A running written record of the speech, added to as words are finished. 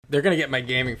They're going to get my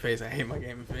gaming face. I hate my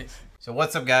gaming face. So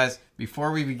what's up, guys?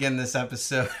 Before we begin this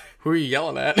episode... Who are you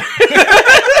yelling at?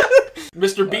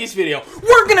 Mr. Beast video.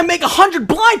 We're going to make 100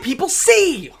 blind people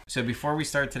see! So before we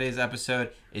start today's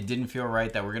episode, it didn't feel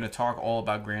right that we're going to talk all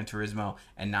about Gran Turismo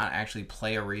and not actually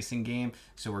play a racing game.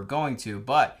 So we're going to,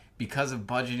 but because of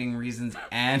budgeting reasons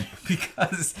and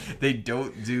because they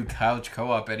don't do couch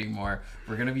co-op anymore,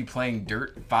 we're going to be playing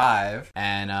Dirt 5.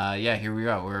 And yeah, here we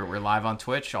go. We're live on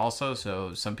Twitch also,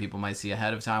 so some people might see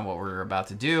ahead of time what we're about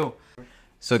to do.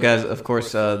 So guys, of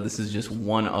course, this is just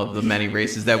one of the many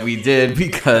races that we did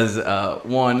because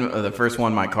the first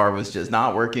one, my car was just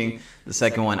not working. The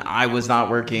second one, I was not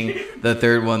working. The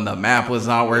third one, the map was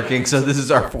not working. So this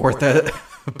is our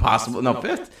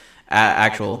fifth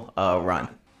actual run.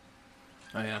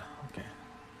 Oh, yeah. Okay.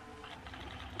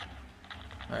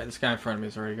 All right, this guy in front of me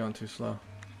is already going too slow.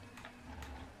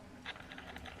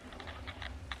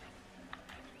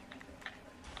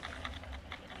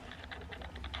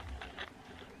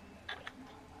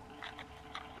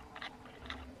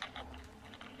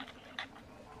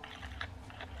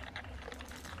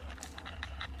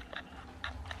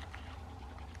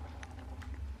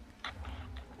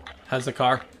 How's the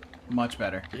car? Much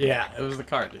better. Yeah, it was the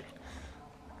car, dude.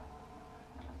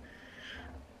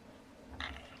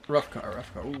 Rough car,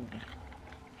 rough car. Ooh.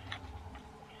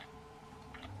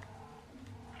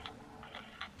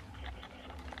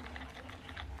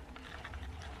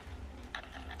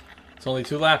 It's only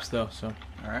 2 laps, though, so...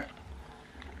 Alright.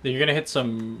 You're going to hit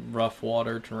some rough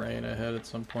water terrain ahead at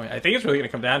some point. I think it's really going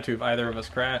to come down to if either of us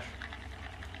crash.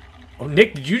 Oh,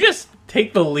 Nick, did you just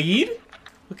take the lead?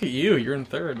 Look at you. You're in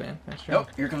third, man. Nice job.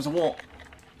 Oh, here comes a wall.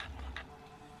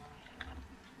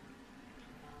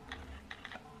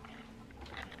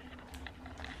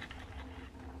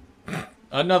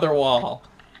 Another wall.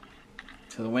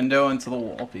 To the window and to the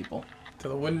wall, people. To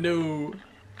the window.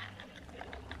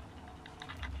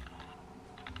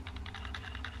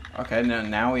 Okay,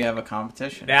 now we have a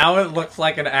competition. Now it looks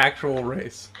like an actual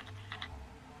race.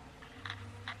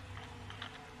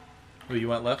 Oh, you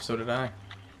went left, so did I.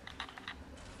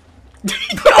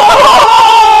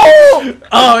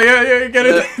 Oh, yeah, you get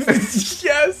it.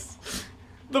 Yes!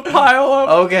 The pile up.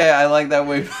 Okay, I like that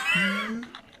way.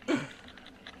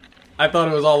 I thought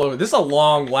it was all over. This is a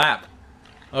long lap.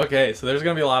 Okay, so there's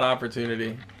going to be a lot of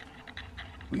opportunity.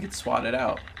 We could swat it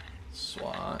out.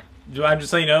 SWAT. I'm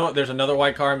just saying, you know, there's another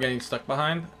white car I'm getting stuck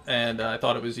behind, and I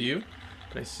thought it was you,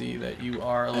 but I see that you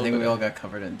are a little bit... I think we all got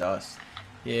covered in dust.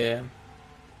 Yeah.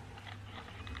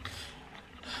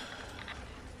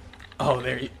 Oh,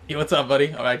 there you... What's up,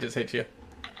 buddy? Oh, I just hit you.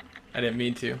 I didn't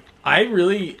mean to. I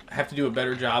really have to do a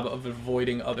better job of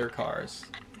avoiding other cars.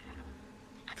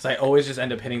 Because I always just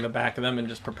end up hitting the back of them and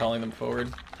just propelling them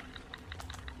forward.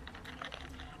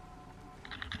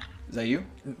 Is that you?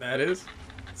 That is.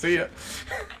 See ya.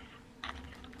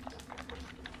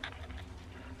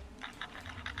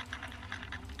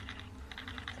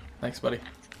 Thanks, buddy.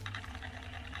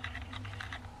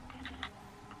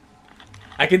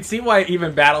 I can see why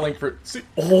even battling for...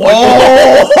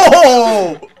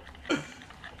 Oh!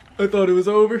 I thought it was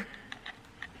over.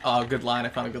 Oh, good line. I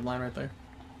found a good line right there.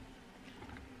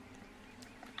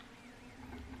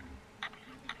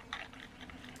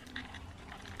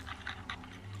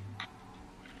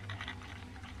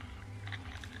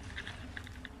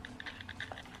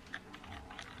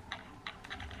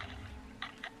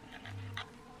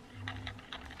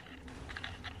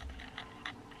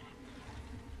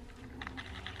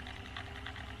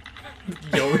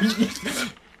 Yo.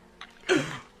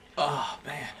 Oh,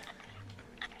 man.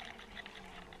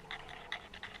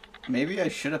 Maybe I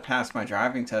should have passed my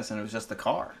driving test and it was just the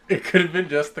car. It could have been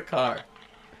just the car.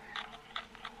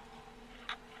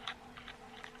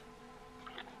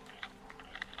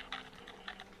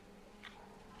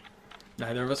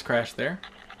 Neither of us crashed there.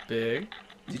 Big.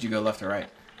 Did you go left or right?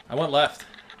 I went left.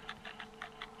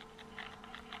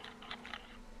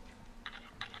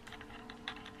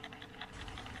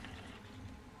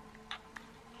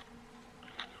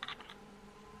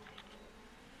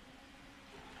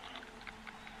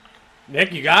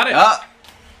 Nick, you got it.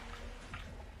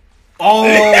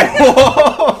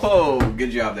 Oh,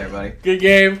 good job there, buddy. Good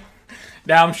game.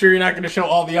 Now I'm sure you're not going to show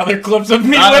all the other clips of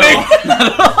me winning.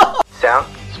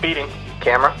 Sound, speeding,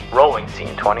 camera, rolling,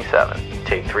 scene 27.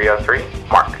 Take 303,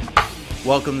 mark.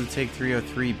 Welcome to Take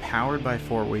 303, powered by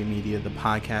 4-Way Media, the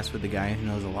podcast with the guy who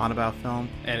knows a lot about film.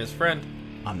 And his friend.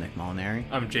 I'm Nick Molinari.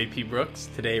 I'm JP Brooks.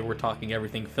 Today we're talking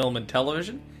everything film and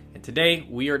television. And today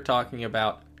we are talking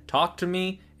about Talk to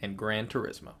Me and Gran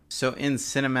Turismo. So in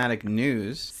cinematic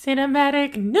news...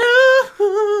 Cinematic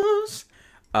news!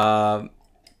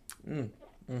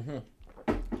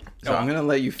 So I'm gonna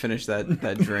let you finish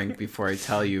that drink before I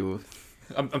tell you.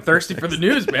 I'm thirsty for the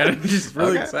news, man. I'm just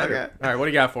really excited. Okay. All right, what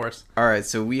do you got for us? All right,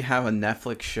 so we have a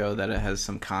Netflix show that has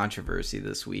some controversy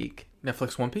this week.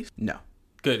 Netflix One Piece? No.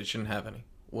 Good, it shouldn't have any.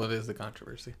 What is the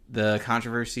controversy? The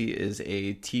controversy is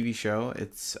a TV show.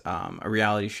 It's a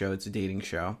reality show. It's a dating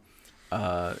show.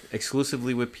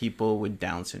 Exclusively with people with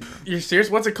Down syndrome. You're serious?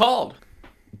 What's it called?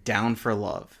 Down for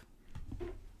Love.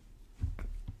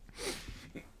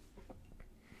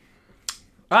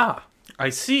 Ah, I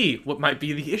see what might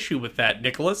be the issue with that,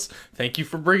 Nicholas. Thank you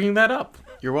for bringing that up.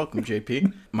 You're welcome,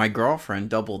 JP. My girlfriend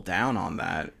doubled down on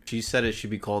that. She said it should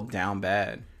be called Down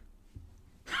Bad.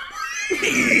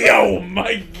 Yo,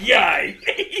 my guy.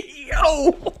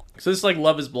 Yo. So this is like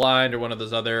Love is Blind or one of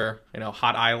those other,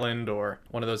 Hot Island or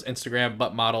one of those Instagram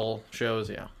butt model shows.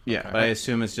 Yeah. Yeah, Okay. but I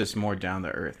assume it's just more down to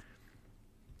earth.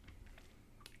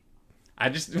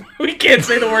 We can't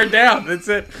say the word down. That's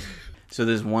it. So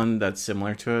there's one that's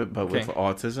similar to it, but with Okay.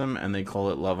 autism, and they call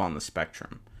it Love on the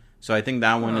Spectrum. So I think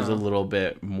that one is a little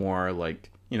bit more like,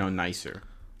 nicer.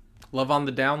 Love on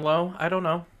the down low? I don't know.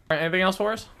 All right, anything else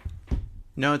for us?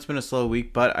 No, it's been a slow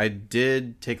week, but I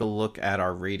did take a look at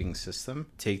our rating system.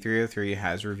 Take 303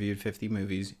 has reviewed 50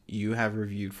 movies. You have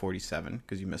reviewed 47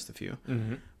 because you missed a few.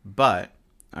 Mm-hmm. But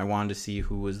I wanted to see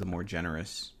who was the more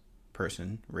generous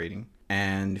person rating.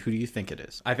 And who do you think it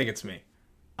is? I think it's me.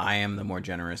 I am the more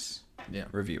generous Yeah.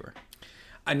 reviewer.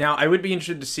 Now, I would be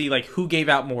interested to see who gave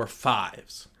out more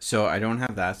fives. So I don't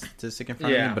have that statistic in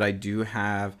front of Yeah. me, but I do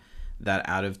have that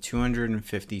out of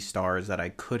 250 stars that I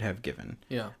could have given,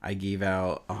 Yeah. I gave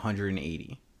out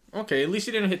 180. Okay, at least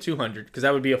you didn't hit 200 because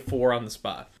that would be a 4 on the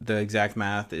spot. The exact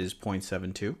math is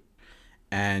 0.72.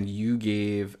 And you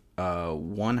gave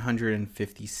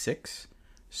 156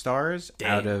 stars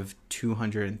Dang. out of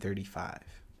 235.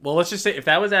 Well, let's just say if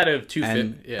that was out of 250.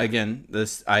 And Yeah. again,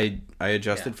 this I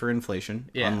adjusted Yeah. for inflation,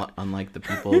 Yeah. unlike the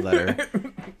people that are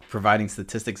providing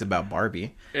statistics about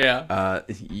Barbie. Yeah.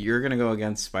 You're going to go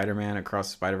against Spider-Man Across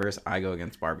the Spider-Verse. I go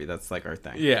against Barbie. That's like our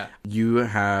thing. Yeah. You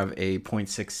have a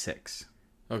 0.66.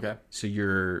 Okay. So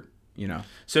you're,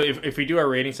 So if we do our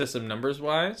rating system numbers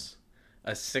wise,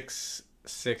 a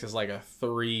 6.6 is like a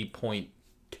 3.2,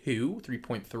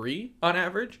 3.3 on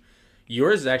average.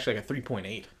 Yours is actually like a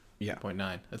 3.8. Yeah.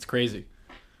 0.9. That's crazy.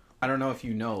 I don't know if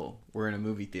we're in a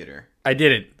movie theater. I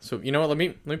did it. So you know what? Let me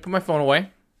put my phone away,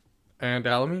 and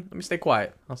let me stay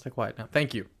quiet. I'll stay quiet now.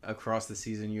 Thank you. Across the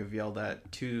season, you've yelled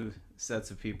at 2 sets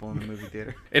of people in the movie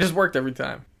theater. It has worked every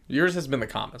time. Yours has been the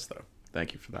comments though.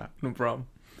 Thank you for that. No problem.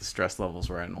 The stress levels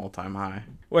were at an all-time high.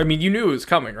 Well, I mean, you knew it was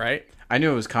coming, right? I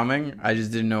knew it was coming. I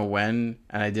just didn't know when,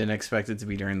 and I didn't expect it to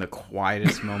be during the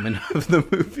quietest moment of the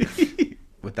movie.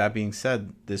 With that being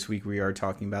said, this week we are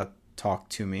talking about Talk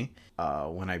to Me.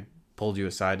 When I pulled you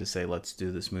aside to say, let's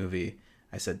do this movie,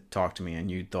 I said, talk to me,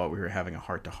 and you thought we were having a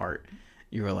heart-to-heart.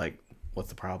 You were like, what's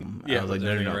the problem? Yeah, I was like,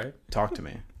 no, right? talk to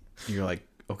me. And you're like,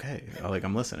 okay.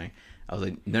 I'm listening. I was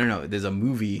like, no, there's a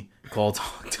movie called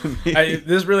Talk to Me.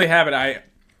 This really happened.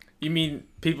 You mean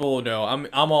people know I'm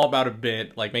all about a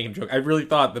bit, like making a joke. I really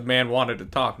thought the man wanted to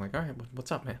talk. I'm like, all right,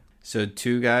 what's up, man? So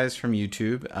 2 guys from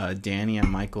YouTube, Danny and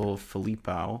Michael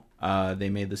Filippo, they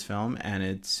made this film, and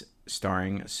it's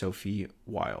starring Sophie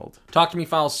Wilde. Talk to Me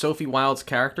follows Sophie Wilde's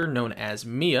character, known as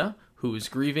Mia, who is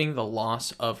grieving the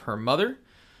loss of her mother.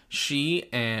 She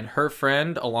and her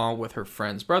friend, along with her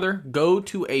friend's brother, go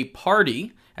to a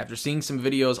party after seeing some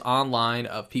videos online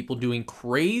of people doing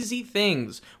crazy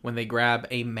things when they grab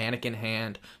a mannequin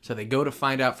hand. So they go to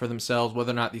find out for themselves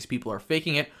whether or not these people are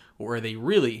faking it or are they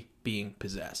really being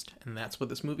possessed. And that's what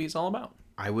this movie is all about.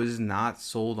 I was not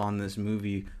sold on this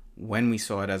movie when we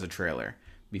saw it as a trailer,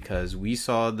 because we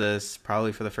saw this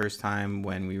probably for the first time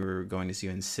when we were going to see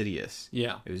Insidious.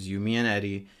 Yeah. It was you, me, and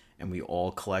Eddie, and we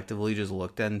all collectively just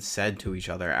looked and said to each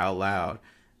other out loud,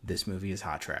 this movie is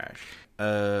hot trash.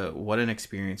 What an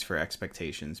experience for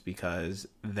expectations, because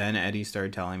then Eddie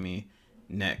started telling me,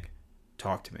 Nick,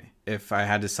 talk to me. If I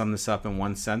had to sum this up in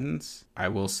one sentence, I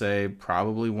will say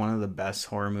probably one of the best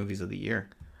horror movies of the year.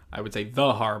 I would say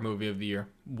the horror movie of the year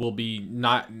will be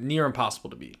not near impossible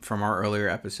to beat. From our earlier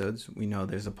episodes, we know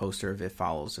there's a poster of It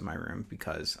Follows in my room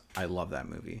because I love that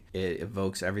movie. It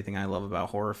evokes everything I love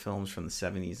about horror films from the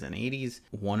 70s and 80s.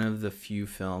 One of the few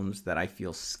films that I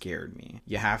feel scared me.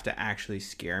 You have to actually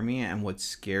scare me, and what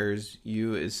scares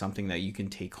you is something that you can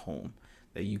take home.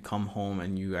 That you come home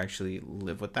and you actually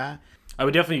live with that. I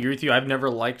would definitely agree with you. I've never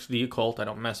liked the occult. I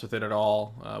don't mess with it at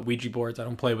all. Ouija boards, I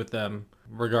don't play with them,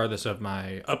 regardless of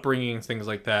my upbringing, things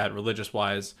like that,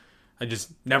 religious-wise. I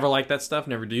just never liked that stuff,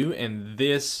 never do. And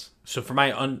this, so for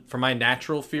my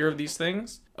natural fear of these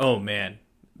things, oh man,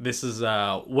 This is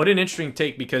what an interesting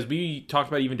take, because we talked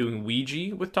about even doing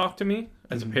Ouija with Talk to Me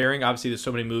as a pairing. Obviously, there's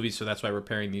so many movies, so that's why we're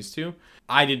pairing these two.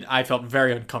 I felt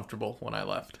very uncomfortable when I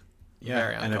left. Yeah,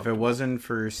 and if it wasn't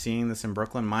for seeing this in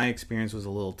Brooklyn, my experience was a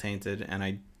little tainted, and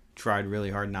I tried really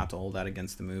hard not to hold that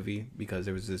against the movie, because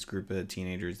there was this group of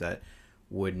teenagers that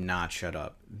would not shut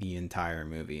up the entire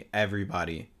movie.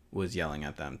 Everybody was yelling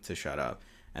at them to shut up,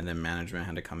 and then management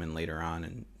had to come in later on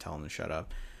and tell them to shut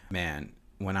up. Man,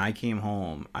 when I came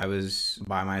home, I was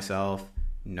by myself,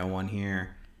 no one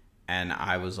here, and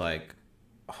I was like,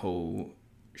 oh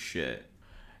shit.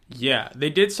 Yeah, they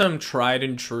did some tried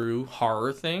and true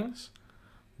horror things,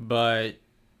 but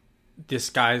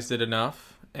disguised it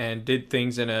enough and did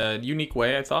things in a unique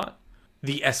way, I thought.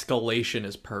 The escalation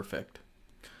is perfect.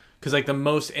 Because, like, the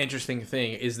most interesting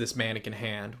thing is this mannequin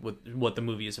hand with what the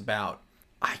movie is about.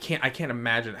 I can't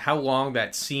imagine how long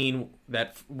that scene,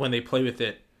 that when they play with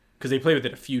it, because they play with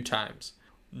it a few times,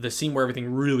 the scene where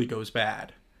everything really goes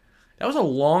bad. That was a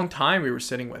long time we were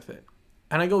sitting with it.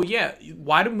 And I go, yeah,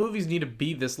 why do movies need to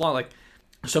be this long? Like,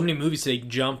 so many movies say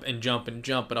jump and jump and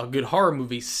jump, but a good horror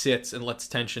movie sits and lets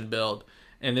tension build.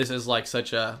 And this is like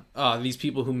such a, these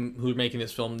people who are making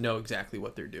this film know exactly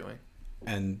what they're doing.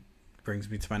 And brings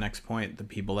me to my next point. The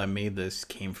people that made this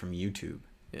came from YouTube.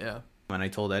 Yeah. When I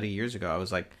told Eddie years ago, I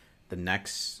was like, the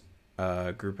next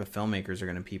group of filmmakers are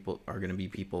going to be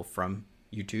people from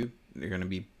YouTube. They're going to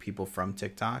be people from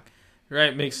TikTok.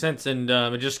 Right, makes sense. And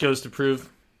it just goes to prove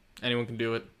anyone can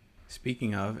do it.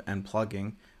 Speaking of and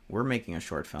plugging, we're making a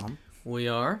short film. We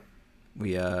are.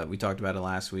 We talked about it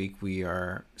last week. We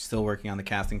are still working on the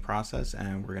casting process,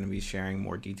 and we're going to be sharing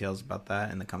more details about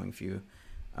that in the coming few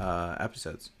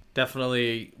episodes.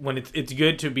 Definitely, when it's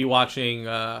good to be watching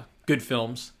good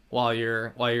films while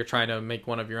you're trying to make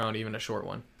one of your own, even a short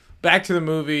one. Back to the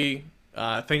movie,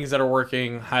 things that are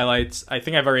working, highlights. I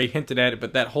think I've already hinted at it,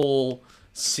 but that whole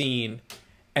scene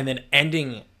and then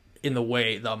ending in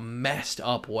the messed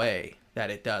up way that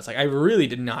it does. Like, I really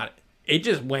did not. It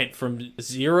just went from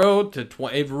 0 to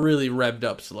 20. It really revved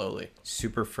up slowly.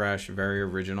 Super fresh, very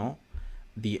original.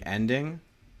 The ending,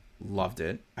 loved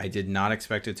it. I did not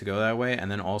expect it to go that way. And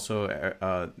then also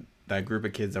that group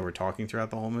of kids that were talking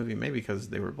throughout the whole movie, maybe because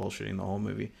they were bullshitting the whole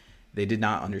movie, they did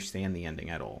not understand the ending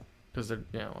at all. Because they're,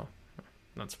 well,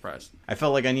 not surprised. I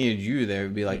felt like I needed you there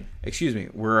to be like, excuse me,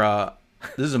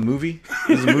 this is a movie?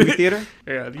 This is a movie theater?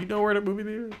 Yeah, do you know where the movie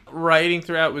theater is? Writing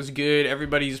throughout was good.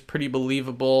 Everybody's pretty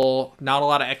believable. Not a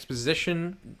lot of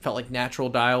exposition. Felt like natural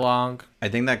dialogue. I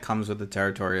think that comes with the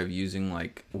territory of using,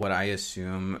 like, what I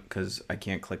assume, because I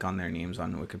can't click on their names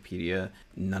on Wikipedia.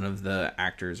 None of the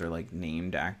actors are, like,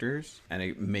 named actors, and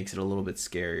it makes it a little bit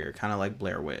scarier, kind of like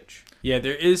Blair Witch. Yeah,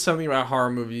 there is something about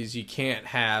horror movies. You can't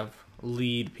have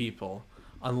lead people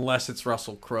unless it's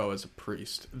Russell Crowe as a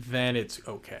priest. Then it's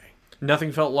okay.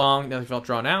 Nothing felt long, nothing felt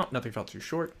drawn out, nothing felt too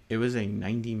short. It was a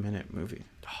 90-minute movie.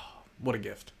 Oh, what a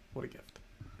gift. What a gift.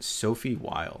 Sophie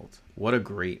Wilde. What a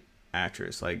great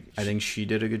actress. Like, I think she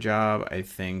did a good job. I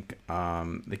think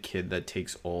the kid that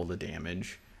takes all the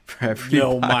damage for everybody.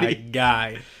 Yo, my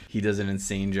guy. He does an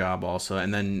insane job also.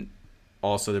 And then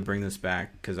also to bring this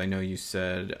back, because I know you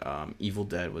said Evil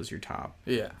Dead was your top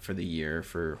for the year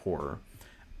for horror.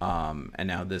 And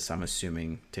now this, I'm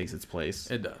assuming, takes its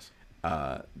place. It does.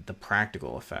 The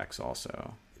practical effects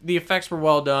also. The effects were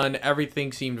well done.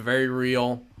 Everything seemed very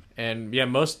real. And yeah,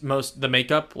 most the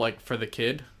makeup, like for the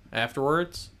kid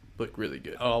afterwards, looked really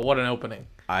good. Oh, what an opening.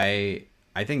 I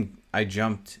think I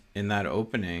jumped in that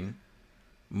opening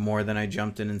more than I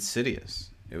jumped in Insidious.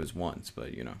 It was once,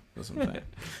 but you know, that's what I'm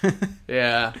saying.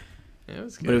 Yeah. It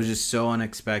was good. But it was just so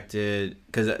unexpected,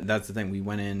 because that's the thing. We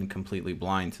went in completely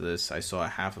blind to this. I saw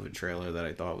half of a trailer that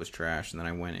I thought was trash, and then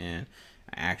I went in,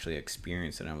 I actually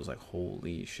experienced it, and I was like,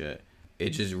 holy shit. It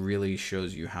just really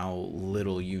shows you how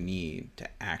little you need to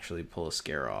actually pull a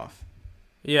scare off.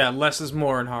 Yeah, less is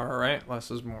more in horror, right?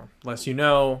 Less is more. Less you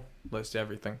know, less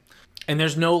everything. And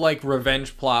there's no, like,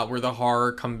 revenge plot where the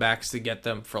horror comes back to get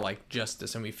them for, like,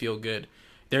 justice and we feel good.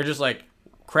 They're just like,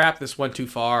 crap, this went too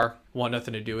far, want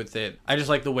nothing to do with it. I just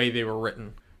like the way they were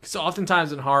written. Because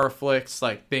oftentimes in horror flicks,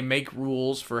 like, they make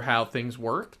rules for how things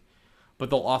work, but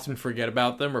they'll often forget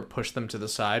about them or push them to the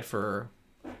side for,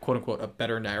 quote-unquote, a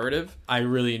better narrative. I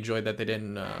really enjoyed that they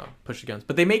didn't push the guns.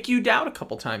 But they make you doubt a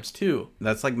couple times, too.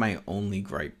 That's, like, my only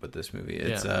gripe with this movie.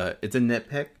 It's a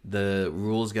nitpick. The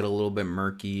rules get a little bit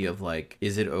murky of, like,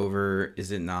 is it over?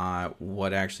 Is it not?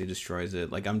 What actually destroys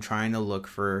it? Like, I'm trying to look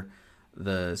for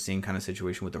the same kind of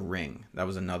situation with The Ring. That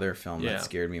was another film that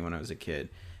scared me when I was a kid.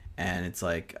 And it's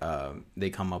like they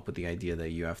come up with the idea that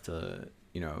you have to,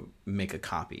 you know, make a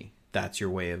copy that's your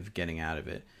way of getting out of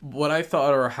it. What I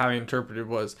thought, or how I interpreted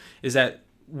is that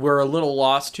we're a little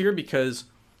lost here because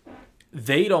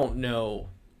they don't know,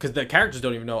 because the characters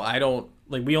don't even know.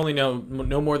 We only know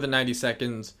no more than 90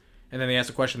 seconds, and then they ask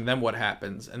a question, and then what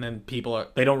happens? And then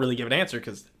they don't really give an answer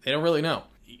because they don't really know.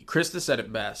 Krista said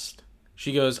it best.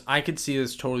 She goes, I could see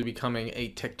this totally becoming a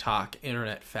TikTok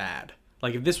internet fad.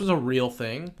 Like, if this was a real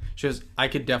thing, she goes, I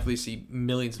could definitely see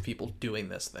millions of people doing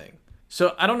this thing.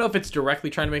 So I don't know if it's directly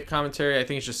trying to make a commentary. I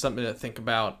think it's just something to think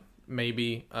about,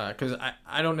 maybe. Because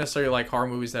I don't necessarily like horror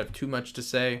movies that have too much to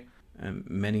say. And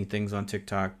many things on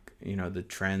TikTok, the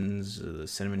trends, the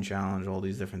cinnamon challenge, all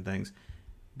these different things,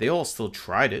 they all still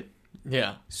tried it.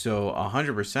 Yeah. So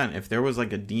 100%, if there was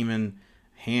like a demon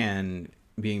hand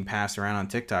being passed around on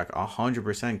TikTok,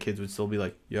 100% kids would still be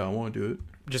like, yeah, I want to do it.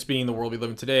 Just being the world we live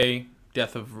in today,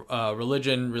 death of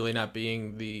religion really not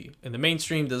being in the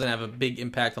mainstream doesn't have a big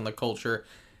impact on the culture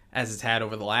as it's had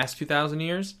over the last 2,000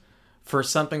 years. For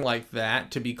something like that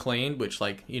to be claimed, which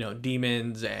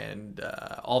demons and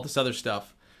all this other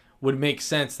stuff, would make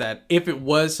sense that if it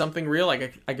was something real, I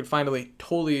could find a way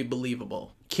totally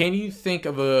believable. Can you think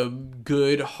of a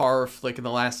good horror flick in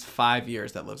the last 5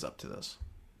 years that lives up to this?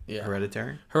 Yeah.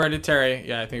 Hereditary,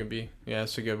 yeah, I think it'd be. Yeah,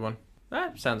 it's a good one.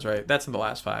 That sounds right. That's in the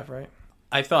last 5, right?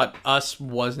 I thought Us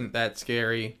wasn't that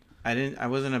scary. I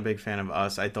wasn't a big fan of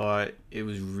Us. I thought it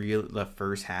was real. The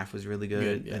first half was really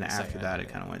good, yeah, and after that, it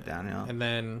kind of went downhill. And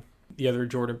then the other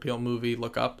Jordan Peele movie,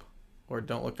 Look Up, or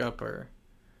Don't Look Up, or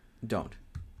Don't.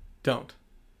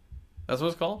 That's what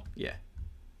it's called. Yeah.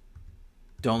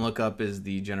 Don't Look Up is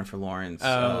the Jennifer Lawrence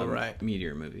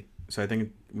Meteor movie. So I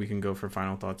think we can go for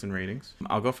final thoughts and ratings.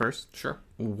 I'll go first. Sure.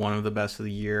 One of the best of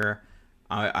the year.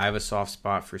 I have a soft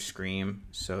spot for Scream,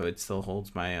 so it still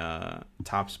holds my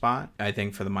top spot. I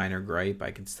think for the minor gripe,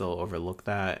 I can still overlook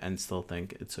that and still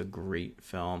think it's a great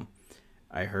film.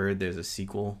 I heard there's a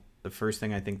sequel. The first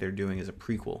thing I think they're doing is a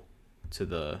prequel to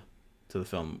the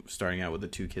film, starting out with the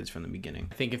 2 kids from the beginning.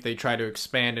 I think if they try to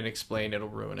expand and explain, it'll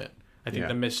ruin it. I think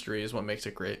the mystery is what makes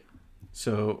it great.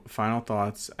 So, final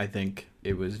thoughts. I think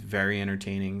it was very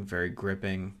entertaining, very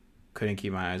gripping. Couldn't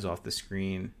keep my eyes off the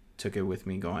screen. Took it with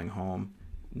me going home.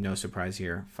 No surprise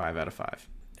here. 5 out of 5.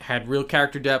 Had real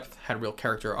character depth, had real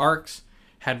character arcs,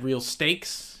 had real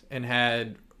stakes, and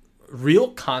had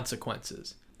real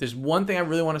consequences. There's one thing I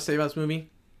really want to say about this movie.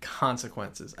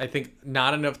 Consequences. I think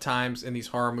not enough times in these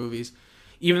horror movies,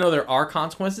 even though there are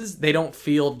consequences, they don't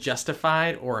feel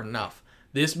justified or enough.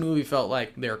 This movie felt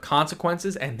like there are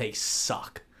consequences and they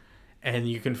suck. And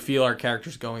you can feel our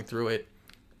characters going through it.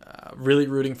 Really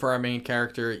rooting for our main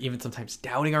character, even sometimes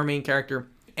doubting our main character.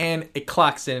 And it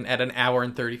clocks in at 1 hour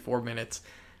and 34 minutes.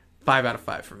 5 out of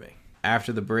 5 for me.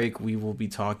 After the break, we will be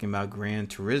talking about Gran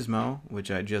Turismo, which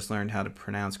I just learned how to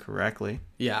pronounce correctly.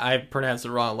 Yeah, I pronounced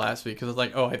it wrong last week because I was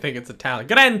like, I think it's Italian.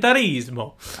 Gran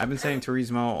Turismo. I've been saying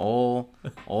Turismo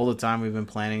all the time we've been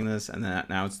planning this, and then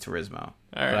now it's Turismo.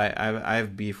 All right. But I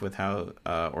have beef with how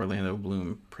Orlando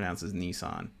Bloom pronounces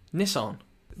Nissan. Nissan.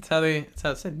 That's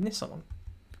how it said, Nissan.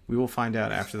 We will find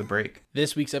out after the break.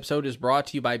 This week's episode is brought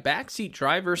to you by Backseat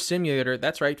Driver Simulator.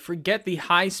 That's right, forget the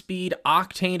high-speed,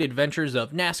 octane adventures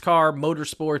of NASCAR,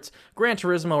 motorsports, Gran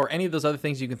Turismo, or any of those other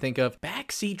things you can think of.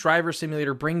 Backseat Driver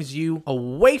Simulator brings you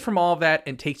away from all of that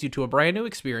and takes you to a brand new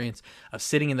experience of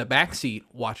sitting in the backseat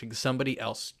watching somebody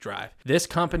else drive. This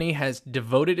company has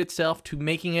devoted itself to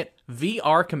making it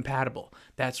VR compatible.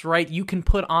 That's right, you can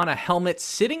put on a helmet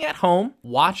sitting at home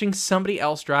watching somebody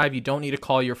else drive. You don't need to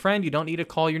call your friend, you don't need to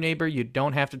call your neighbor, you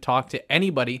don't have to talk to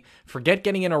anybody. Forget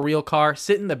getting in a real car,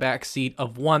 sit in the back seat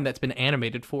of one that's been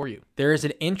animated for you. There is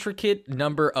an intricate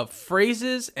number of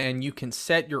phrases, and you can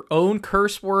set your own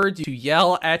curse words to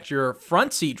yell at your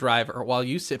front seat driver while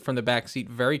you sit from the back seat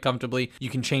very comfortably. You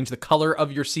can change the color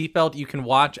of your seatbelt. You can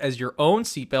watch as your own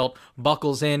seatbelt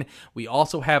buckles in. We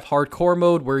also have hardcore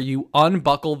mode where you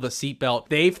unbuckle the seatbelt.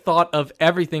 They've thought of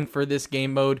everything for this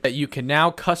game mode that you can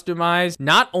now customize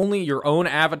not only your own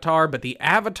avatar, but the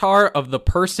avatar of the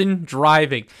person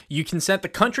driving. You can set the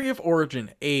country of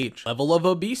origin, age, level of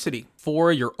obesity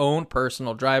for your own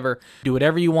personal driver. Do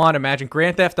whatever you want. Imagine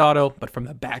Grand Theft Auto, but from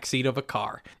the backseat of a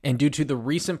car. And due to the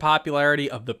recent popularity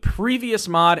of the previous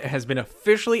mod, it has been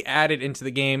officially added into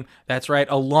the game. That's right,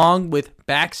 along with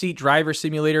Backseat Driver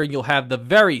Simulator, you'll have the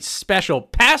very special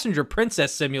Passenger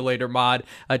Princess Simulator mod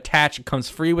attached. It comes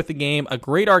free with the game, a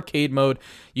great arcade mode.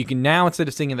 You can now, instead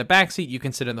of sitting in the backseat, you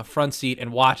can sit in the front seat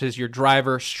and watch as your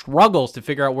driver struggles to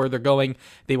figure out where they're going,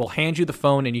 they will hand you the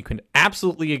phone and you can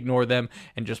absolutely ignore them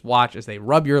and just watch as they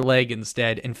rub your leg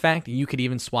instead. In fact, you could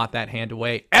even swat that hand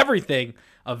away. Everything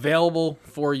available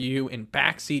for you in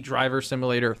Backseat Driver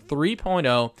Simulator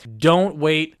 3.0. Don't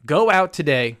wait. Go out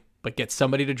today, but get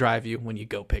somebody to drive you when you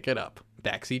go pick it up.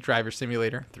 Backseat Driver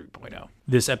Simulator 3.0.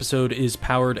 This episode is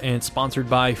powered and sponsored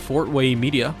by Fort Wayne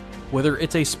Media. Whether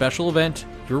it's a special event,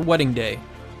 your wedding day,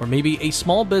 or maybe a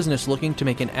small business looking to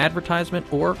make an advertisement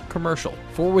or commercial,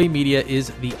 Fort Wayne Media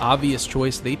is the obvious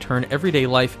choice. They turn everyday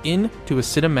life into a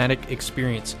cinematic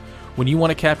experience. When you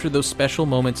want to capture those special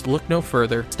moments, look no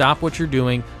further. Stop what you're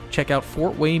doing. Check out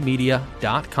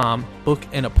fortwaymedia.com, book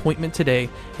an appointment today,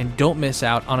 and don't miss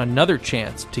out on another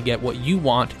chance to get what you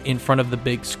want in front of the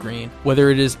big screen. Whether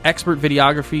it is expert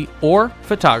videography or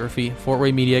photography, Fort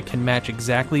Wayne Media can match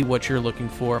exactly what you're looking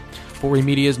for. Fort Wayne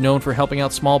Media is known for helping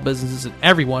out small businesses and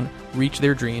everyone reach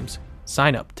their dreams.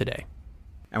 Sign up today.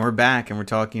 And we're back, and we're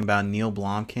talking about Neil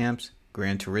Blomkamp's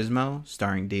Gran Turismo,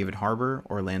 starring David Harbour,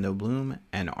 Orlando Bloom,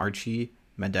 and Archie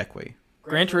Madekwe.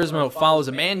 Gran Turismo follows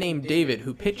a man named David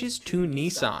who pitches to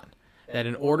Nissan that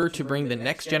in order to bring the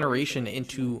next generation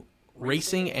into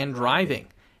racing and driving,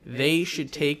 they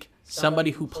should take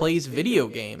somebody who plays video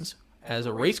games as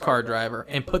a race car driver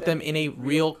and put them in a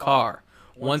real car.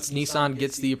 Once Nissan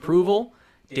gets the approval,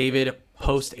 David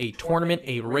posts a tournament,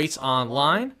 a race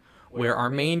online, where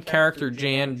our main character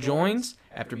Jan joins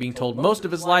after being told most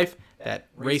of his life that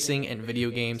racing and video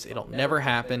games, it'll never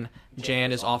happen.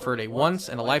 Jan is offered a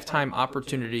once-in-a-lifetime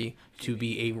opportunity to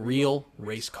be a real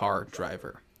race car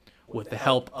driver. With the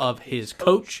help of his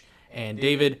coach and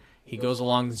David, he goes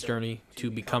along this journey to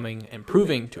becoming and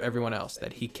proving to everyone else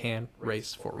that he can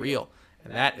race for real.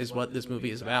 And that is what this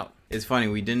movie is about. It's funny,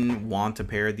 we didn't want to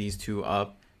pair these two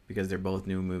up because they're both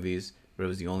new movies, but it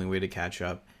was the only way to catch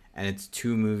up. And it's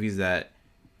two movies that,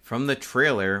 from the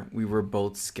trailer, we were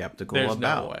both skeptical about. There's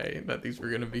no way that these were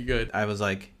going to be good. I was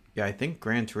like, yeah, I think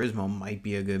Gran Turismo might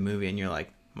be a good movie. And you're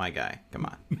like, my guy, come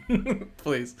on.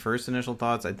 Please. First initial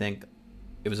thoughts, I think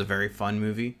it was a very fun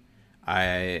movie.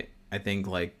 I think,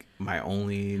 like, my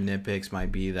only nitpicks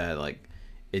might be that, like,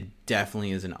 it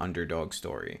definitely is an underdog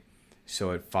story.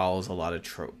 So it follows a lot of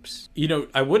tropes. You know,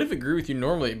 I would have agreed with you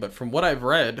normally, but from what I've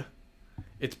read,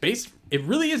 it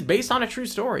really is based on a true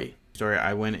story.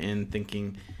 I went in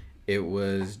thinking it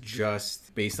was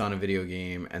just based on a video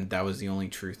game, and that was the only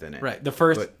truth in it. Right. The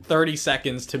first 30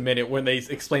 seconds to minute when they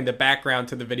explain the background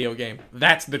to the video game,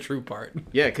 that's the true part.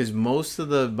 Yeah, because most of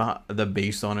the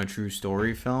based on a true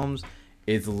story films,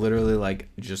 it's literally like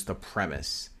just the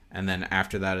premise. And then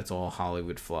after that, it's all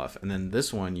Hollywood fluff. And then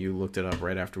this one, you looked it up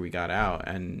right after we got out,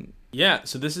 and yeah,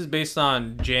 so this is based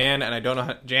on Jan,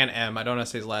 and Jan M. I don't know how to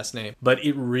say his last name, but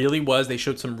it really was. They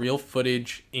showed some real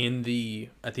footage at the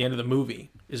end of the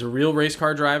movie. Is a real race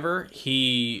car driver.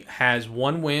 He has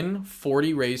 1 win,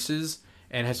 40 races,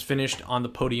 and has finished on the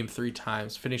podium 3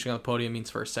 times. Finishing on the podium means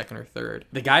first, second, or third.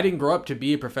 The guy didn't grow up to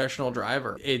be a professional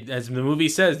driver. As the movie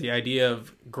says, the idea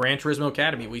of Gran Turismo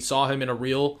Academy. We saw him in a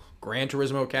real Gran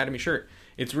Turismo Academy shirt.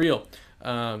 It's real.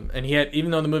 And he had,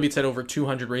 even though in the movie it said over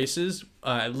 200 races,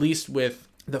 at least with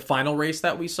the final race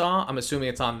that we saw, I'm assuming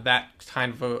it's on that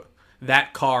kind of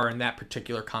that car in that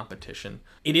particular competition.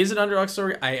 It is an underdog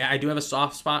story. I do have a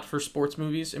soft spot for sports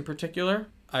movies in particular.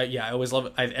 Yeah, I always love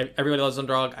it. Everybody loves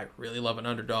underdog. I really love an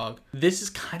underdog. This is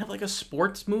kind of like a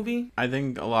sports movie. I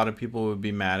think a lot of people would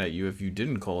be mad at you if you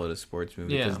didn't call it a sports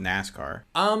movie because NASCAR.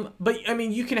 But I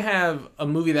mean, you can have a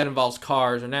movie that involves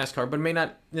cars or NASCAR, but it may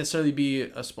not necessarily be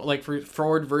a sport, like for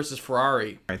Ford versus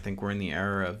Ferrari. I think we're in the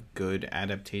era of good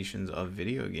adaptations of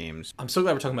video games. I'm so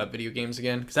glad we're talking about video games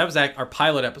again, because that was our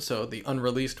pilot episode, the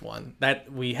unreleased one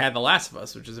that we had, The Last of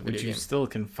Us, which is a video game. Which you still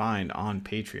can find on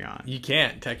Patreon. You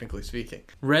can, technically speaking.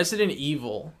 Resident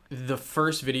Evil, the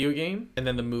first video game, and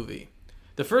then the movie.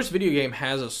 The first video game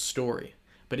has a story,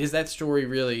 but is that story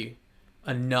really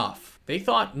enough? They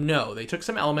thought no. They took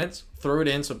some elements, threw it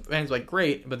in, so fans were like,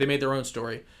 great, but they made their own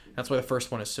story. That's why the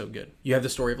first one is so good. You have the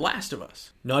story of Last of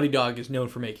Us. Naughty Dog is known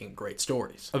for making great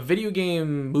stories. A video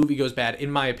game movie goes bad, in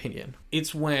my opinion.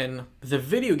 It's when the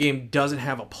video game doesn't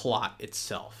have a plot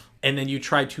itself, and then you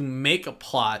try to make a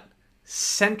plot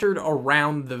centered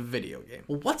around the video game.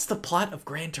 Well, what's the plot of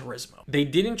Gran Turismo? They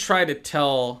didn't try to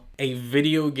tell a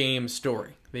video game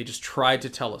story. They just tried to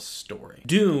tell a story.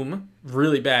 Doom,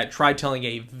 really bad, tried telling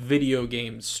a video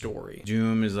game story.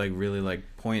 Doom is like really like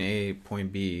point A,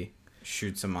 point B,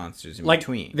 shoot some monsters in like,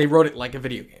 between. They wrote it like a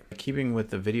video game. Keeping with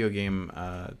the video game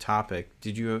topic,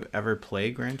 did you ever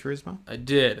play Gran Turismo? I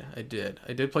did. I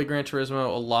did play Gran Turismo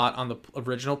a lot on the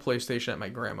original PlayStation at my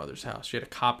grandmother's house. She had a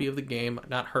copy of the game,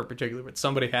 not her particularly, but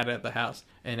somebody had it at the house.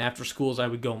 And after schools, I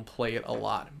would go and play it a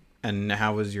lot. And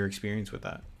how was your experience with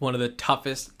that? One of the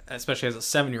toughest, especially as a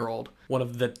 7-year-old, one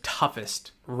of the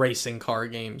toughest racing car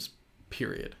games,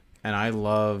 period. And I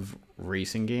love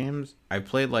racing games. I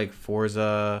played like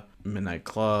Forza, Midnight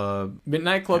Club.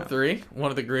 Midnight Club 3, one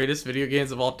of the greatest video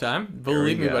games of all time.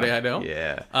 Believe me, buddy, I know.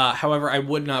 Yeah. However, I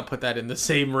would not put that in the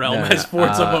same realm as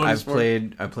Forza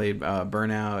Motorsport. I played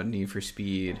Burnout, Need for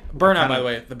Speed. Burnout, by the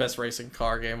way, the best racing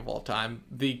car game of all time.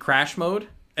 The crash mode.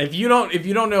 If you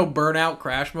don't know Burnout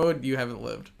crash mode, you haven't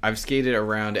lived. I've skated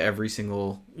around every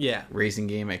single racing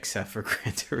game except for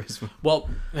Gran Turismo. Well,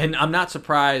 and I'm not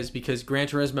surprised because Gran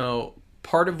Turismo,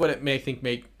 part of what it makes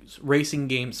racing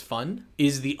games fun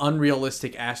is the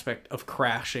unrealistic aspect of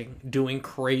crashing, doing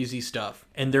crazy stuff.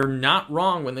 And they're not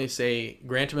wrong when they say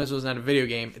Gran Turismo is not a video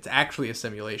game. It's actually a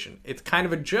simulation. It's kind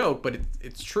of a joke, but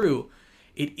it's true.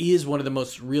 It is one of the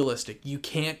most realistic. You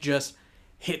can't just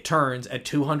hit turns at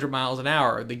 200 miles an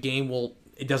hour. The game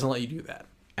it doesn't let you do that.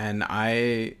 And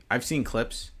I've seen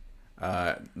clips.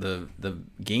 The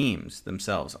games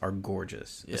themselves are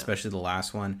gorgeous, especially the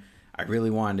last one. I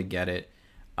really wanted to get it,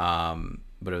 but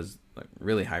it was like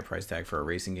really high price tag for a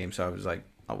racing game, so I was like,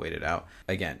 I'll wait it out.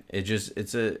 Again,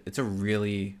 it's a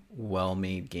really well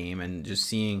made game, and just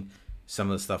seeing some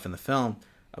of the stuff in the film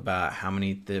about how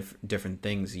many different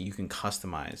things you can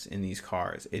customize in these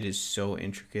cars. It is so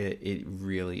intricate. It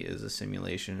really is a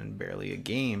simulation and barely a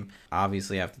game.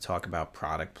 Obviously, I have to talk about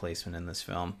product placement in this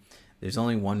film. There's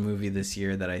only one movie this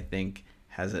year that I think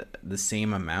has the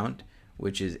same amount,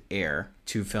 which is Air.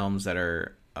 2 films that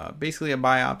are basically a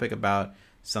biopic about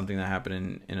something that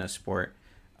happened in a sport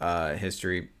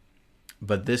history.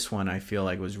 But this one I feel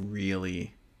like was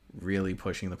really, really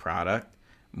pushing the product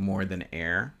more than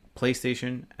Air.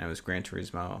 PlayStation, and it was Gran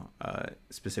Turismo,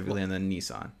 specifically, and then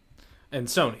Nissan. And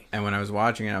Sony. And when I was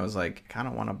watching it, I was like, I kind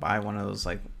of want to buy one of those,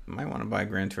 like, might want to buy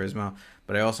Gran Turismo.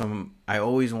 But I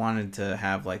always wanted to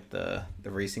have, like, the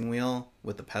racing wheel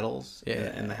with the pedals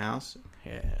in the house.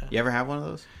 Yeah. You ever have one of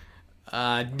those?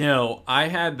 No. I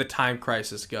had the Time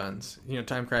Crisis guns. You know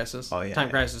Time Crisis? Oh, yeah. Time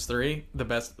Crisis 3, the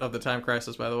best of the Time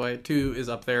Crisis, by the way. 2 is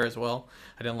up there as well.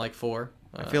 I didn't like 4.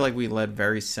 I feel like we led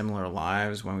very similar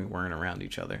lives when we weren't around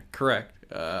each other. Correct.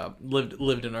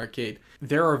 Lived in arcade.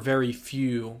 There are very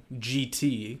few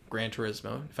GT, Gran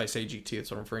Turismo. If I say GT,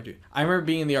 that's what I'm referring to. I remember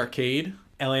being in the arcade,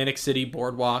 Atlantic City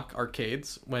Boardwalk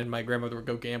arcades. When my grandmother would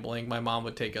go gambling, my mom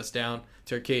would take us down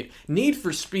to arcade. Need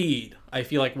for Speed, I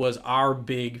feel like, was our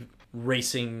big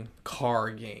racing car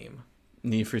game.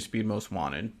 Need for Speed Most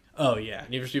Wanted. Oh, yeah.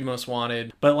 Need for Speed Most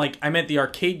Wanted. But, like, I meant the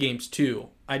arcade games, too.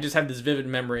 I just have this vivid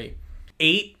memory.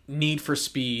 8 Need for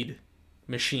Speed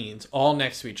machines all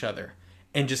next to each other,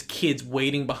 and just kids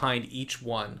waiting behind each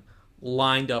one,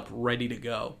 lined up, ready to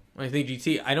go. When I think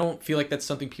GT, I don't feel like that's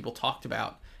something people talked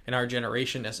about in our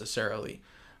generation necessarily.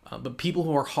 But people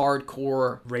who are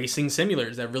hardcore racing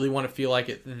simulators that really want to feel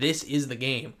like this is the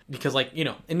game. Because, like, you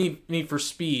know, in Need for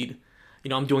Speed, you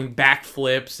know, I'm doing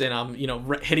backflips and I'm, you know,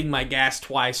 hitting my gas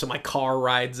twice so my car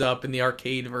rides up in the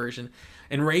arcade version.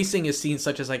 And racing is seen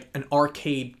such as like an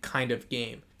arcade kind of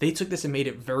game. They took this and made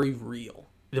it very real.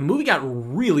 The movie got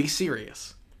really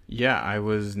serious. Yeah, I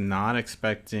was not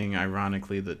expecting,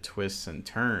 ironically, the twists and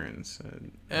turns.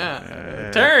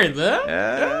 Turns, huh?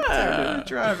 Yeah.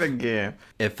 Driving game.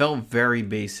 It felt very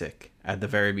basic at the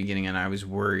very beginning, and I was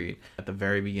worried. At the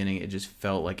very beginning, it just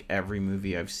felt like every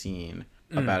movie I've seen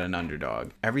about an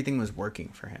underdog. Everything was working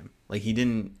for him. Like, he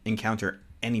didn't encounter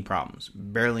any problems,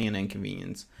 barely an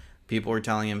inconvenience. People were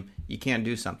telling him, you can't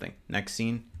do something. Next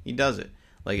scene, he does it.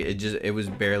 Like, it was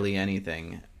barely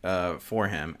anything for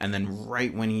him. And then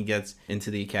right when he gets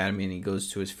into the academy and he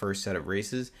goes to his first set of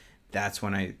races, that's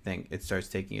when I think it starts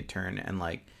taking a turn. And,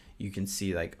 like, you can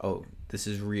see, like, oh, this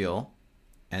is real.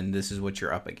 And this is what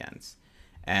you're up against.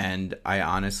 And I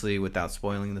honestly, without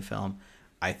spoiling the film,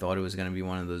 I thought it was going to be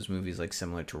one of those movies, like,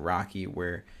 similar to Rocky,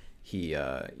 where he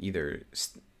either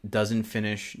doesn't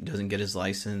finish, doesn't get his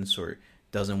license, or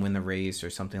doesn't win the race or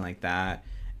something like that,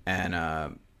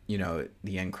 and you know,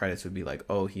 the end credits would be like,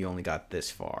 oh, he only got this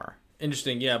far.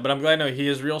 Interesting, yeah, but I'm glad to know he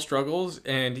has real struggles,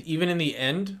 and even in the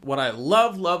end, what I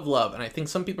love, and I think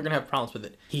some people are gonna have problems with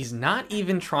it, he's not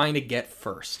even trying to get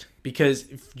first, because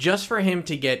just for him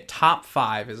to get top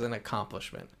 5 is an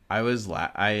accomplishment. I was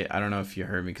I don't know if you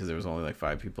heard me, because there was only like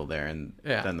 5 people there, and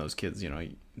then those kids, you know,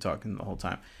 talking the whole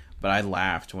time, but I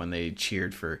laughed when they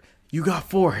cheered for, you got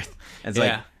 4th. It's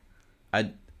like,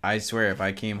 I swear, if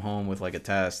I came home with like a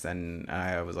test and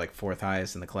I was like 4th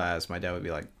highest in the class, my dad would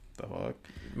be like, the fuck?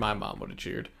 My mom would have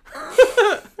cheered.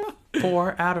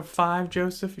 4 out of 5,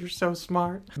 Joseph, you're so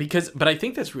smart. But I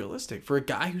think that's realistic. For a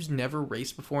guy who's never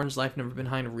raced before in his life, never been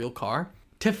behind a real car,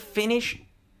 to finish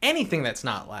anything that's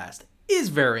not last is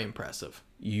very impressive.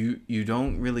 You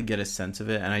don't really get a sense of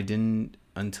it, and I didn't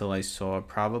until I saw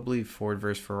probably Ford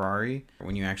versus Ferrari,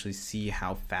 when you actually see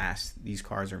how fast these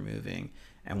cars are moving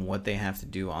and what they have to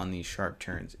do on these sharp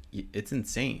turns. It's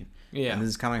insane. Yeah. And this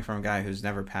is coming from a guy who's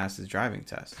never passed his driving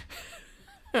test.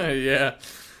 Yeah.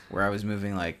 Where I was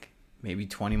moving like maybe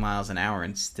 20 miles an hour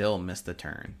and still missed a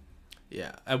turn.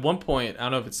 Yeah. At one point, I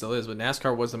don't know if it still is, but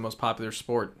NASCAR was the most popular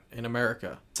sport in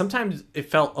America. Sometimes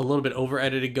it felt a little bit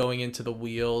over-edited going into the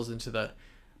wheels,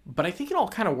 but I think it all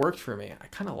kind of worked for me. I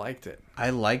kind of liked it.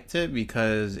 I liked it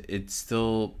because it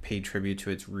still paid tribute to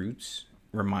its roots,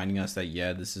 reminding us that,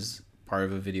 yeah, this is part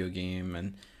of a video game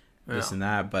and this and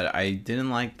that. But I didn't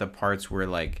like the parts where,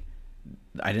 like,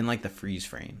 I didn't like the freeze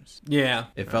frames. Yeah.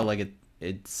 It felt like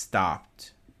it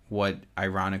stopped what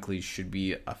ironically should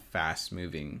be a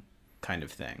fast-moving kind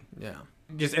of thing. Yeah.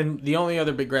 And the only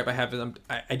other big gripe I have is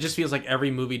I just feels like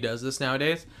every movie does this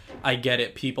nowadays. I get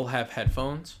it. People have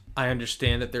headphones. I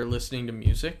understand that they're listening to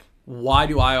music. Why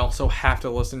do I also have to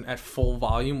listen at full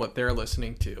volume what they're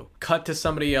listening to? Cut to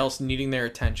somebody else needing their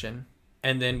attention,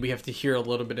 and then we have to hear a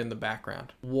little bit in the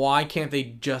background. Why can't they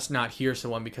just not hear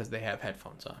someone because they have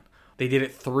headphones on? They did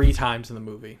it 3 times in the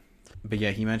movie. But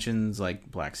yeah, he mentions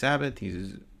like Black Sabbath.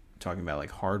 He's talking about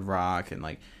like hard rock, and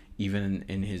like even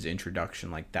in his introduction,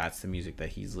 like that's the music that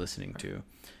he's listening to.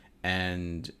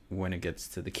 And when it gets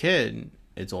to the kid,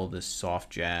 it's all this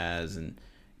soft jazz and,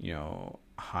 you know,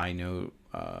 high note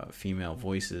female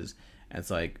voices. And it's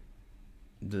like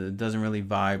it doesn't really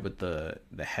vibe with the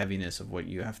heaviness of what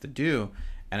you have to do.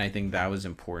 And I think that was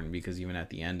important because even at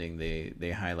the ending,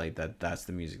 they highlight that that's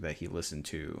the music that he listened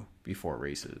to before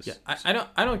races. Yeah, I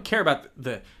don't care about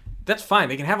that's fine.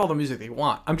 They can have all the music they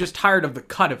want. I'm just tired of the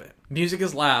cut of it. Music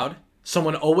is loud.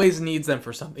 Someone always needs them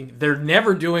for something.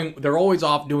 They're always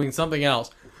off doing something else.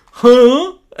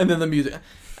 Huh? And then the music.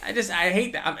 I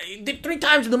hate that. I did 3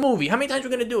 times in the movie. How many times are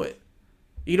we going to do it?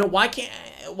 You know, why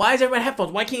is everyone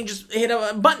headphones? Why can't you just hit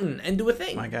a button and do a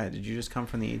thing? My God, did you just come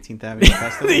from the 18th Avenue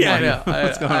Festival? Yeah, I know.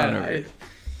 What's going on over here?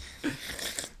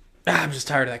 I'm just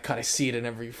tired of that cut. I see it in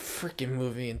every freaking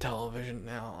movie and television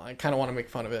now. I kind of want to make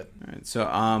fun of it. All right,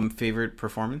 so favorite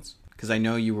performance? Because I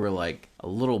know you were like a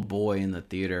little boy in the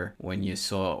theater when you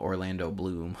saw Orlando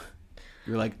Bloom.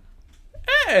 You were like,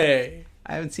 hey!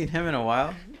 I haven't seen him in a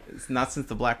while. It's not since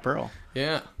the Black Pearl.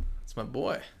 Yeah, it's my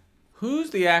boy.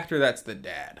 Who's the actor that's the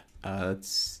dad?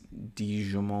 That's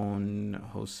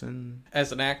Djimon Hounsou.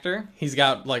 As an actor, he's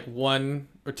got like 1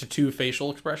 or 2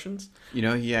 facial expressions. You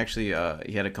know, he actually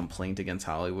he had a complaint against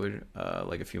Hollywood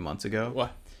like a few months ago.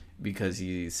 What? Because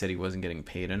he said he wasn't getting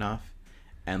paid enough.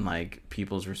 And like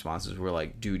people's responses were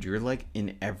like, dude, you're like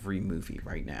in every movie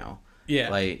right now. Yeah.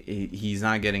 Like he's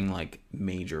not getting like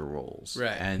major roles.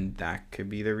 Right. And that could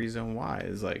be the reason why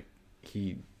is like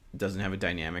he doesn't have a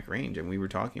dynamic range. And we were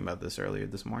talking about this earlier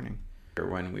this morning.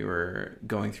 When we were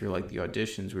going through like the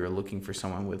auditions, we were looking for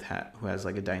someone with who has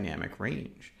like a dynamic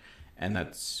range. And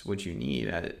that's what you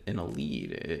need in a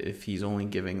lead. If he's only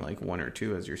giving like 1 or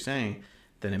 2, as you're saying,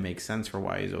 then it makes sense for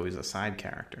why he's always a side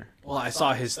character. Well, I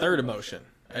saw his third emotion.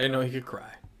 I didn't know he could cry.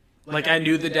 Like, I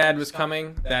knew the dad was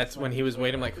coming. That's when he was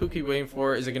waiting. I'm like, who keep waiting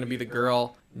for? Is it going to be the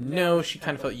girl? No, she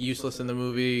kind of felt useless in the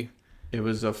movie. It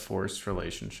was a forced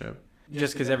relationship.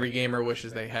 Just because every gamer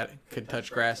wishes they could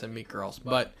touch grass and meet girls.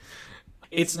 But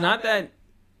it's not that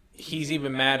he's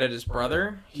even mad at his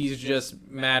brother. He's just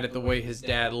mad at the way his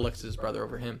dad looks at his brother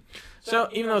over him. So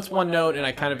even though it's one note and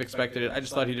I kind of expected it, I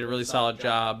just thought he did a really solid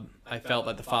job. I felt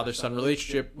that the father-son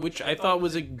relationship, which I thought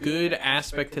was a good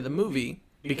aspect to the movie,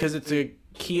 because it's a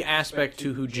key aspect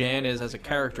to who Jan is as a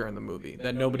character in the movie,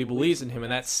 that nobody believes in him,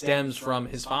 and that stems from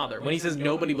his father. When he says,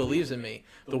 nobody believes in me,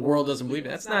 the world doesn't believe in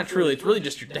me, that's not true. It's really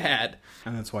just your dad.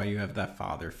 And that's why you have that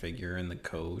father figure and the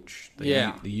coach,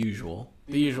 the usual.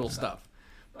 The usual stuff.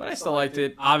 But I still liked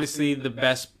it. Obviously, the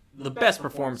best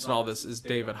performance in all this is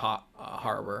David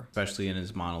Harbour. Especially in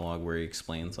his monologue where he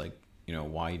explains, like, you know,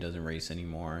 why he doesn't race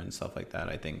anymore and stuff like that.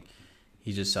 I think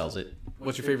he just sells it.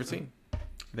 What's your favorite scene?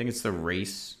 I think it's the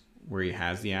race where he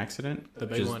has the accident. The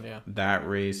big one, yeah. That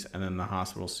race, and then the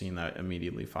hospital scene that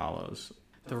immediately follows.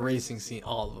 The racing scene,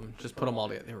 all of them. Just put them all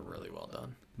together. They were really well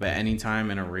done. But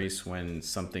anytime in a race when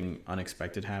something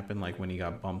unexpected happened, like when he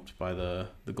got bumped by the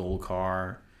gold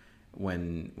car,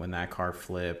 when that car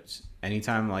flipped,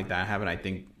 anytime like that happened, I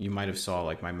think you might have saw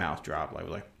like my mouth drop.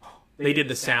 Like they did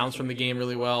the sounds from the game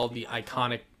really well. The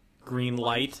iconic green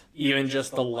light, even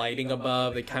just the lighting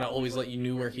above, they kind of always let you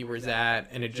knew where he was at,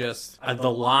 and it just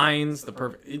the lines,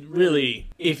 it really,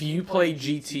 if you play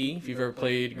GT, if you've ever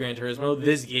played Gran Turismo,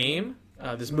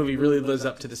 this movie really lives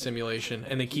up to the simulation,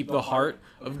 and they keep the heart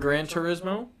of Gran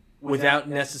Turismo without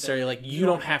necessarily, like, you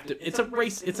don't have to, it's a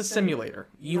race, it's a simulator.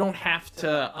 You don't have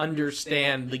to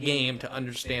understand the game to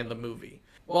understand the movie.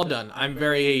 Well done. I'm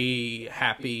very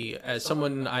happy, as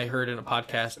someone I heard in a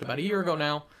podcast about a year ago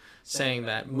now, saying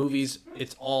that movies,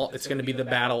 it's going to be the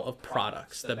battle of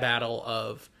products, the battle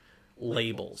of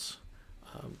labels.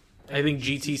 I think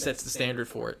GT sets the standard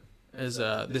for it. As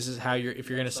this is how if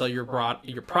you're going to sell your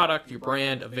product, your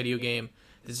brand, a video game,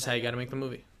 this is how you got to make the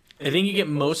movie. I think you get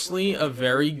mostly a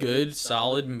very good,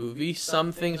 solid movie.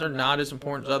 Some things are not as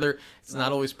important as other. It's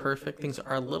not always perfect. Things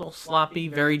are a little sloppy,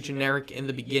 very generic in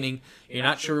the beginning. You're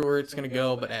not sure where it's going to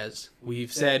go, but as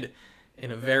we've said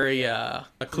in a very a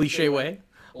cliche way,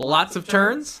 lots of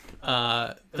turns.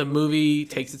 The movie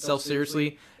takes itself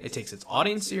seriously. It takes its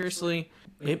audience seriously.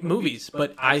 It movies,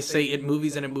 but I say it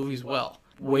movies and it movies well.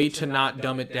 Way to not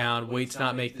dumb it down. Way to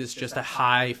not make this just a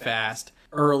high, fast,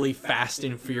 early Fast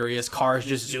and Furious, cars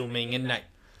just zooming and night.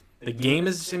 The game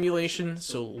is a simulation,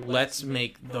 so let's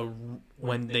make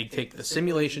when they take the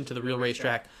simulation to the real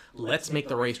racetrack, let's make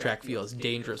the racetrack feel as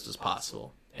dangerous as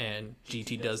possible. And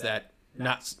GT does that.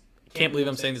 Can't believe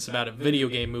I'm saying this about a video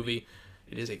game movie.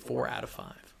 It is a 4 out of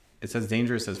 5. It's as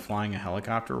dangerous as flying a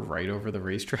helicopter right over the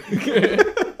racetrack.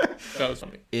 That was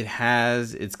funny. It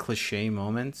has its cliche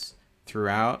moments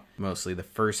throughout, mostly the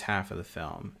first half of the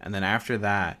film. And then after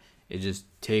that, it just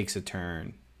takes a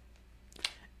turn.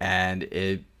 And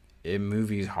it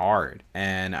movies hard.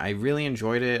 And I really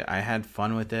enjoyed it. I had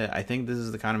fun with it. I think this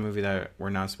is the kind of movie that we're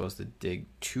not supposed to dig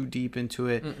too deep into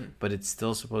it, but it's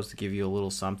still supposed to give you a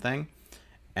little something.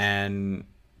 And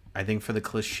I think for the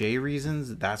cliche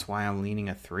reasons, that's why I'm leaning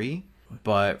a 3.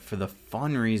 But for the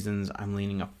fun reasons, I'm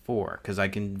leaning a 4. Because I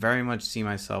can very much see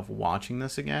myself watching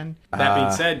this again. That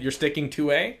being said, you're sticking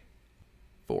to a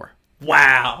 4.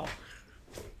 Wow.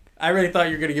 I really thought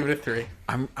you were going to give it a 3.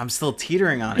 I'm still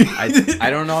teetering on it. I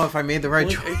don't know if I made the right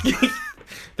choice.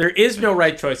 There is no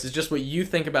right choice. It's just what you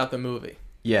think about the movie.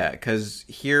 Yeah, because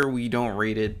here we don't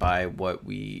rate it by what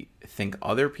we think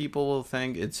other people will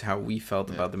think. It's how we felt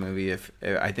about the movie.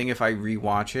 I think if I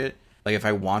rewatch it, like if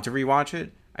I want to rewatch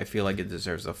it, I feel like it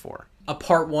deserves a 4. A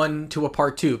part 1 to a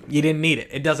part 2. You didn't need it.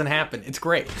 It doesn't happen. It's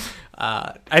great.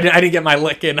 I didn't get my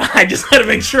lick in. I just had to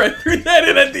make sure I threw that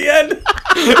in at the end.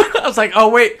 I was like, oh,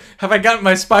 wait. Have I got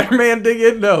my Spider-Man dig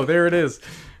in? No, there it is.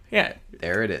 Yeah.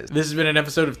 There it is. This has been an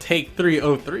episode of Take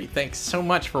 303. Thanks so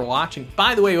much for watching.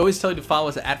 By the way, we always tell you to follow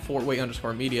us at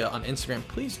 @FortWay_media on Instagram.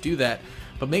 Please do that.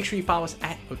 But make sure you follow us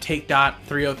at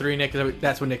Take.303, Nick.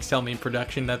 That's what Nick's telling me in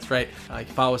production. That's right. You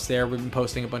can follow us there. We've been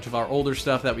posting a bunch of our older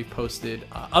stuff that we've posted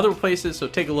other places. So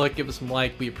take a look. Give us some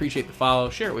like. We appreciate the follow.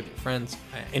 Share it with your friends.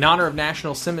 In honor of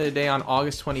National Cinema Day on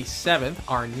August 27th,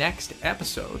 our next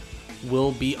episode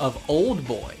will be of Old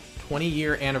Boy.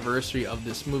 20-year anniversary of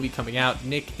this movie coming out.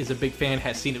 Nick is a big fan,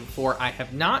 has seen it before. I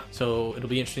have not, so it'll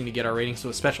be interesting to get our ratings. So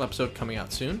a special episode coming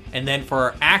out soon. And then for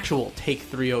our actual Take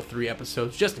 303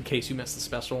 episodes, just in case you missed the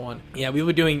special one, we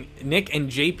were doing Nick and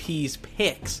JP's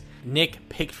picks. Nick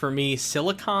picked for me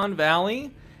Silicon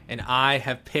Valley, and I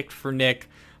have picked for Nick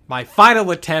my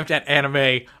final attempt at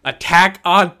anime, Attack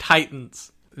on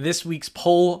Titans. This week's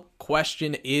poll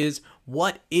question is,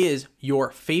 what is your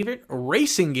favorite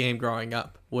racing game growing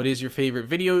up? What is your favorite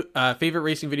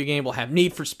racing video game? We'll have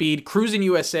Need for Speed. Cruising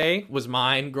USA was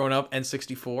mine growing up,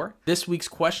 N64. This week's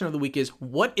question of the week is,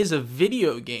 what is a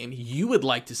video game you would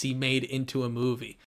like to see made into a movie?